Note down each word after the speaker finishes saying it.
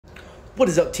What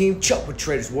is up, team? Chuck with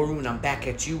Traders War Room, and I'm back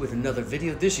at you with another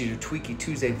video. This is your Tweaky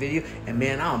Tuesday video, and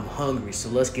man, I'm hungry, so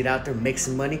let's get out there, make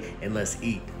some money, and let's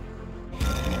eat.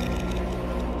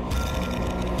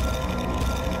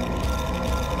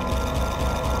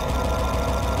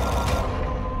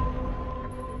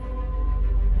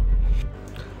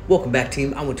 Welcome back,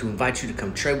 team. I want to invite you to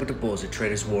come trade with the bulls at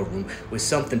Traders War Room with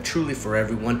something truly for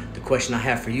everyone. The question I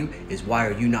have for you is, why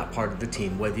are you not part of the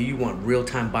team? Whether you want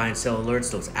real-time buy and sell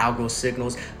alerts, those algo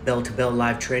signals, bell-to-bell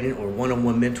live trading, or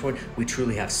one-on-one mentoring, we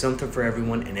truly have something for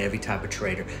everyone and every type of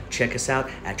trader. Check us out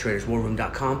at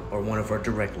traderswarroom.com or one of our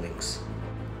direct links.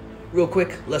 Real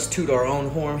quick, let's toot our own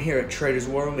horn here at Traders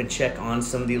War Room and check on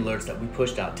some of the alerts that we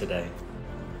pushed out today.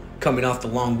 Coming off the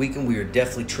long weekend, we are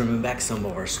definitely trimming back some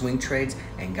of our swing trades.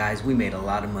 And guys, we made a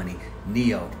lot of money.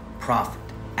 Neo, profit.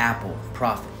 Apple,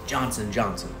 profit. Johnson &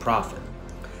 Johnson, profit.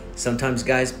 Sometimes,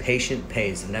 guys, patient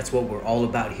pays. And that's what we're all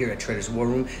about here at Traders War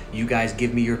Room. You guys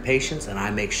give me your patience and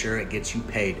I make sure it gets you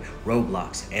paid.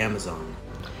 Roblox, Amazon.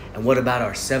 And what about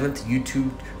our 7th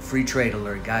YouTube free trade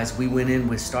alert, guys? We went in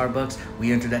with Starbucks,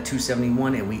 we entered at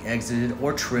 271 and we exited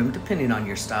or trimmed, depending on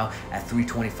your style, at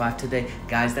 325 today.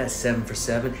 Guys, that's 7 for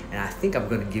 7, and I think I'm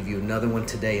gonna give you another one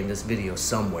today in this video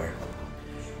somewhere.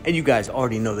 And you guys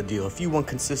already know the deal. If you want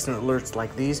consistent alerts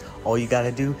like these, all you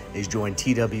gotta do is join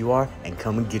TWR and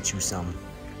come and get you some.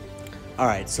 All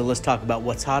right, so let's talk about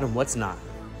what's hot and what's not.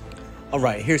 All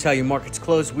right, here's how your markets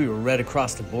closed. We were red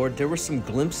across the board. There were some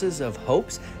glimpses of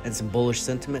hopes and some bullish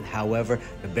sentiment. However,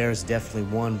 the bears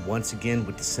definitely won once again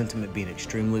with the sentiment being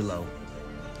extremely low.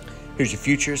 Here's your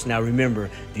futures. Now remember,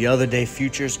 the other day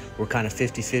futures were kind of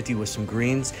 50-50 with some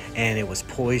greens and it was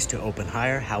poised to open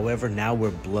higher. However, now we're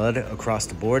blood across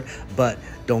the board, but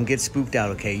don't get spooked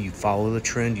out, okay? You follow the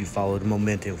trend, you follow the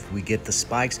momentum. If we get the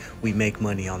spikes, we make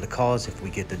money on the calls. If we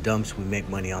get the dumps, we make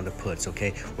money on the puts,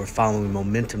 okay? We're following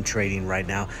momentum trading right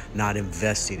now, not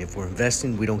investing. If we're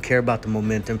investing, we don't care about the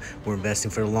momentum. We're investing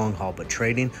for the long haul, but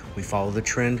trading, we follow the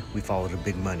trend, we follow the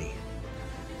big money.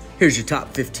 Here's your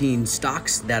top 15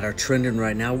 stocks that are trending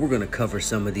right now. We're going to cover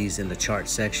some of these in the chart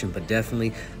section, but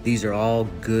definitely these are all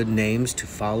good names to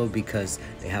follow because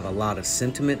they have a lot of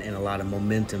sentiment and a lot of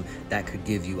momentum that could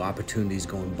give you opportunities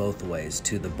going both ways,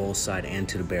 to the bull side and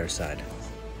to the bear side.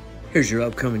 Here's your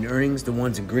upcoming earnings. The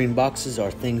ones in green boxes are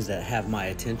things that have my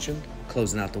attention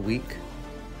closing out the week.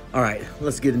 All right,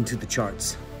 let's get into the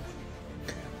charts.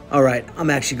 All right, I'm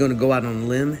actually going to go out on a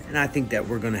limb, and I think that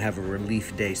we're going to have a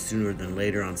relief day sooner than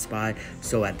later on SPY.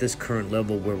 So at this current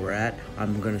level where we're at,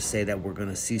 I'm going to say that we're going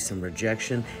to see some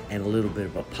rejection and a little bit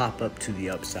of a pop-up to the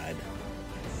upside.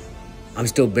 I'm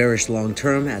still bearish long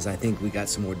term, as I think we got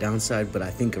some more downside, but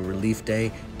I think a relief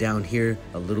day down here,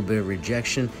 a little bit of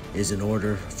rejection, is in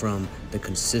order from the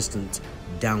consistent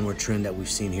downward trend that we've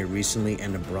seen here recently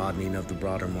and the broadening of the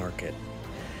broader market.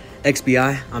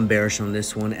 XBI, I'm bearish on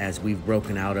this one as we've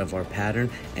broken out of our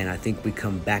pattern, and I think we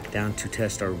come back down to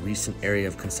test our recent area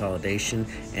of consolidation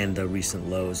and the recent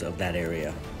lows of that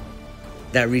area.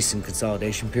 That recent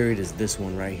consolidation period is this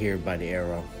one right here by the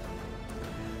arrow.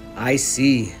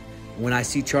 When I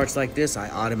see charts like this,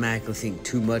 I automatically think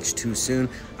too much too soon.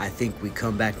 I think we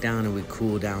come back down and we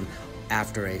cool down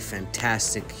after a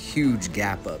fantastic, huge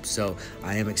gap up. So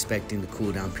I am expecting the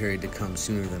cool down period to come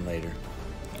sooner than later.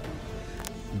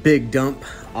 Big dump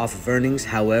off of earnings.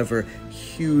 However,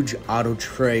 huge auto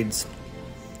trades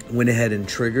went ahead and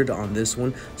triggered on this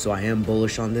one. So I am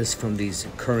bullish on this from these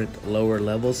current lower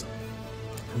levels.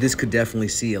 This could definitely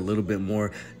see a little bit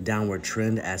more downward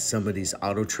trend as some of these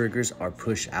auto triggers are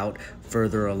pushed out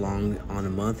further along on a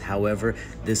month. However,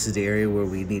 this is the area where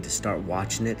we need to start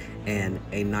watching it, and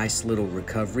a nice little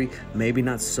recovery, maybe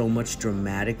not so much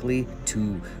dramatically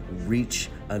to reach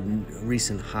a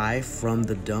recent high from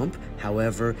the dump.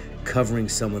 However, covering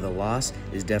some of the loss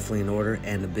is definitely in order,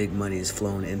 and the big money is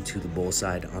flowing into the bull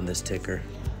side on this ticker.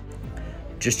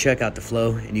 Just check out the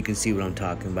flow and you can see what I'm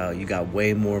talking about. You got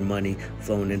way more money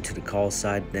flowing into the call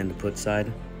side than the put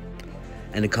side.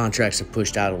 And the contracts are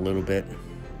pushed out a little bit.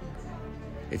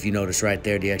 If you notice right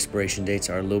there, the expiration dates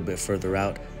are a little bit further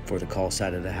out for the call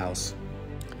side of the house.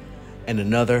 And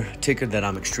another ticker that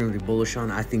I'm extremely bullish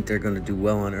on, I think they're going to do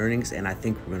well on earnings, and I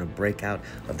think we're going to break out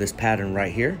of this pattern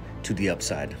right here to the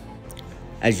upside.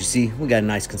 As you see, we got a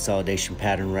nice consolidation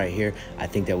pattern right here. I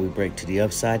think that we break to the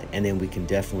upside, and then we can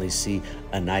definitely see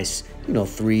a nice,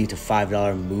 $3 to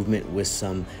 $5 movement with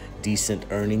some decent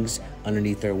earnings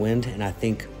underneath their wind. And I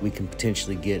think we can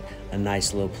potentially get a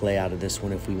nice little play out of this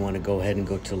one if we want to go ahead and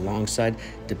go to the long side,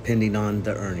 depending on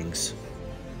the earnings.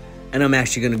 And I'm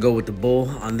actually going to go with the bull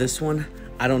on this one.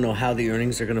 I don't know how the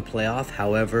earnings are going to play off.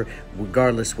 However,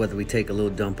 regardless whether we take a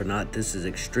little dump or not, this is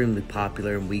extremely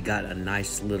popular, and we got a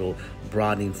nice little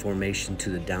broadening formation to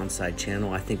the downside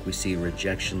channel. I think we see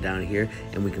rejection down here,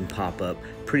 and we can pop up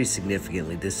pretty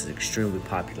significantly. This is an extremely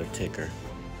popular ticker.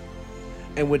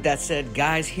 And with that said,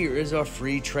 guys, here is our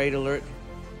free trade alert.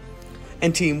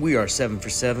 And team, we are 7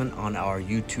 for 7 on our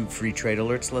YouTube free trade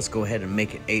alerts. Let's go ahead and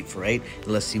make it 8 for 8,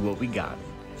 and let's see what we got.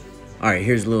 All right,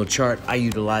 here's a little chart. I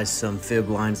utilized some fib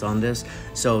lines on this.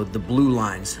 So the blue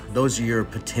lines, those are your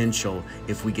potential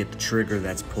if we get the trigger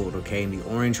that's pulled, okay? And the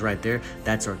orange right there,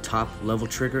 that's our top level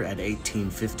trigger at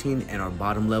 18.15 and our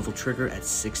bottom level trigger at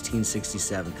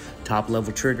 16.67. Top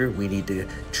level trigger, we need to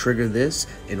trigger this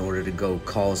in order to go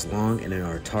calls long, and then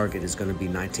our target is gonna be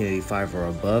 1985 or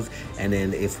above. And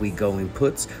then if we go in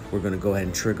puts, we're gonna go ahead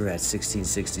and trigger at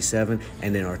 16.67,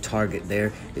 and then our target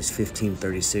there is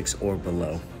 15.36 or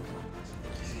below.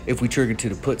 If we trigger to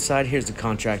the put side, here's the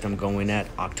contract I'm going at,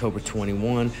 October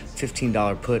 21,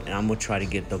 $15 put, and I'm gonna try to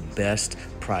get the best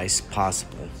price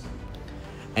possible.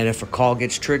 And if a call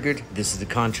gets triggered, this is the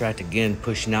contract, again,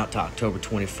 pushing out to October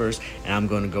 21st, and I'm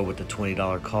gonna go with the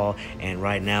 $20 call. And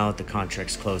right now, the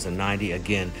contract's closed at 90,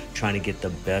 again, trying to get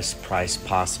the best price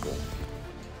possible.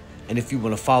 And if you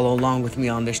want to follow along with me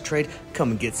on this trade, come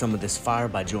and get some of this fire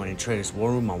by joining Traders War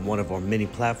Room on one of our many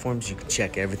platforms. You can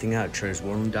check everything out at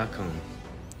traderswarroom.com.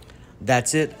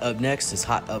 That's it. Up next is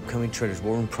hot upcoming Traders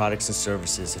War Room products and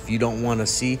services. If you don't want to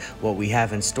see what we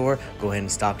have in store, go ahead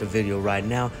and stop the video right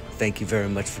now. Thank you very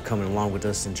much for coming along with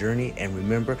us in journey. And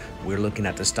remember, we're looking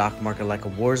at the stock market like a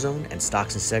war zone, and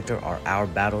stocks and sector are our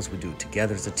battles. We do it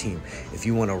together as a team. If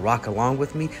you want to rock along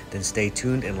with me, then stay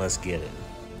tuned and let's get it.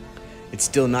 It's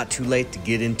still not too late to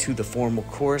get into the formal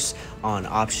course on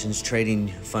options trading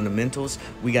fundamentals.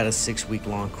 We got a 6-week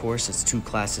long course. It's 2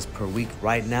 classes per week.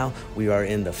 Right now, we are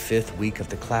in the 5th week of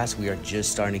the class. We are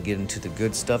just starting to get into the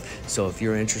good stuff. So if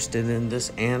you're interested in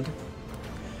this and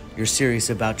you're serious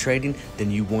about trading,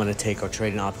 then you want to take our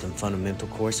Trading Optim Fundamental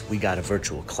course. We got a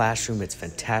virtual classroom. It's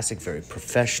fantastic, very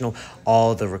professional.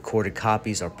 All the recorded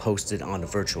copies are posted on the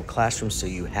virtual classroom, so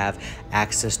you have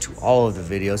access to all of the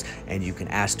videos, and you can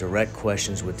ask direct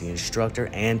questions with the instructor,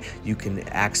 and you can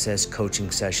access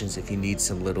coaching sessions if you need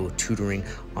some little tutoring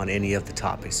on any of the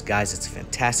topics. Guys, it's a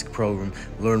fantastic program.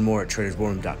 Learn more at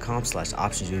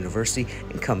traderswarroom.com/optionsuniversity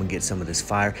and come and get some of this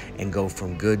fire and go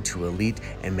from good to elite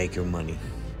and make your money.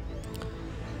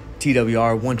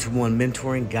 TWR one-to-one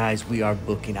mentoring, guys, we are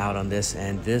booking out on this,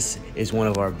 and this is one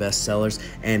of our best sellers,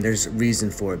 and there's reason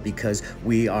for it because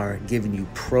we are giving you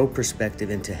pro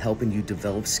perspective into helping you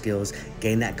develop skills,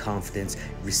 gain that confidence,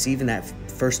 receiving that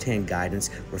firsthand guidance,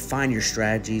 refine your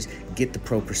strategies, get the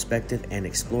pro perspective, and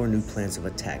explore new plans of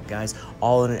attack, guys,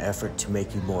 all in an effort to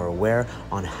make you more aware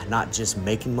on not just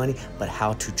making money, but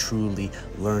how to truly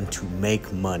learn to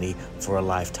make money for a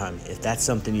lifetime. If that's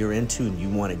something you're into and you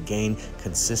want to gain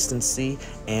consistency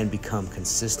and become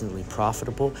consistently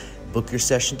profitable, book your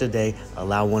session today.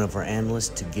 Allow one of our analysts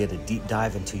to get a deep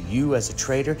dive into you as a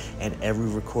trader, and every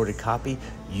recorded copy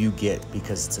you get,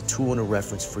 because it's a tool and a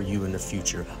reference for you in the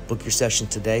future. Book your session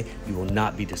today. You will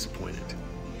not be disappointed.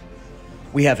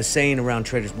 We have a saying around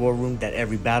Traders War Room that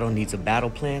every battle needs a battle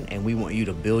plan, and we want you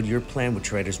to build your plan with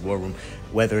Traders War Room.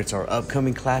 Whether it's our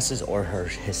upcoming classes or her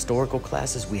historical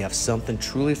classes, we have something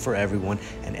truly for everyone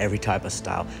and every type of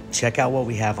style. Check out what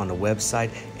we have on the website,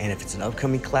 and if it's an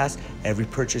upcoming class, every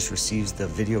purchase receives the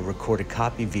video recorded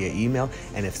copy via email,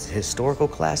 and if it's a historical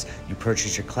class, you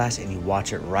purchase your class and you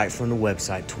watch it right from the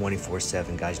website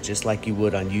 24/7, guys, just like you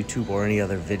would on YouTube or any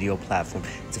other video platform.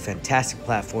 It's a fantastic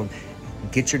platform.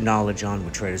 Get your knowledge on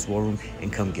with Traders War Room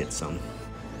and come get some.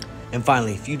 And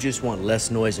finally, if you just want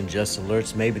less noise and just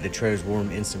alerts, maybe the Traders War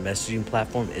Room instant messaging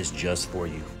platform is just for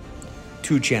you.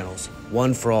 2 channels,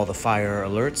 one for all the fire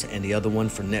alerts and the other one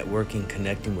for networking,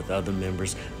 connecting with other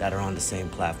members that are on the same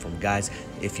platform. Guys,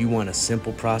 if you want a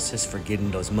simple process for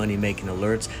getting those money-making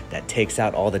alerts that takes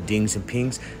out all the dings and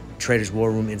pings, Traders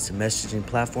War Room instant messaging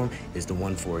platform is the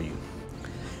one for you.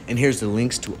 And here's the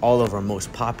links to all of our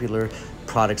most popular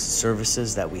products and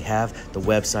services that we have: the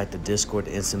website, the Discord,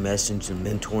 the instant messaging, the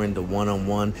mentoring, the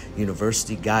one-on-one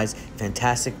university. Guys,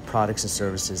 fantastic products and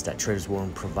services that Traders War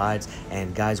Room provides.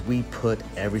 And guys, we put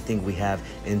everything we have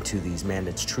into these, man.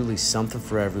 It's truly something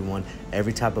for everyone,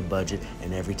 every type of budget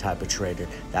and every type of trader.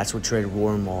 That's what Traders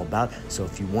War Room is all about. So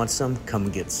if you want some, come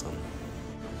and get some.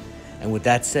 And with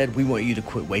that said, we want you to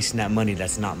quit wasting that money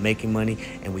that's not making money,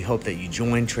 and we hope that you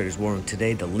join Traders War Room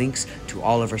today. The links to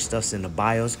all of our stuff's in the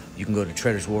bios. You can go to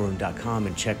traderswarroom.com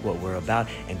and check what we're about,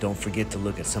 and don't forget to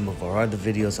look at some of our other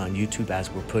videos on YouTube, as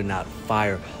we're putting out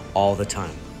fire all the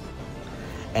time.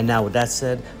 And now with that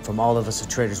said, from all of us at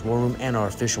Traders War Room and our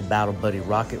official Battle Buddy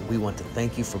Rocket, we want to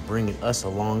thank you for bringing us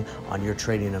along on your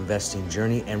trading and investing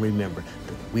journey. And remember,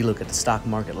 we look at the stock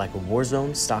market like a war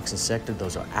zone. Stocks and sector,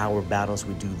 those are our battles.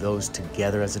 We do those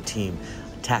together as a team.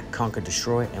 Attack, conquer,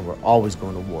 destroy, and we're always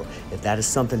going to war. If that is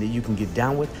something that you can get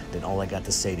down with, then all I got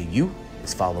to say to you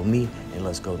is follow me and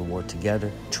let's go to war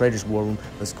together. Traders War Room,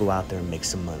 let's go out there and make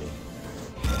some money.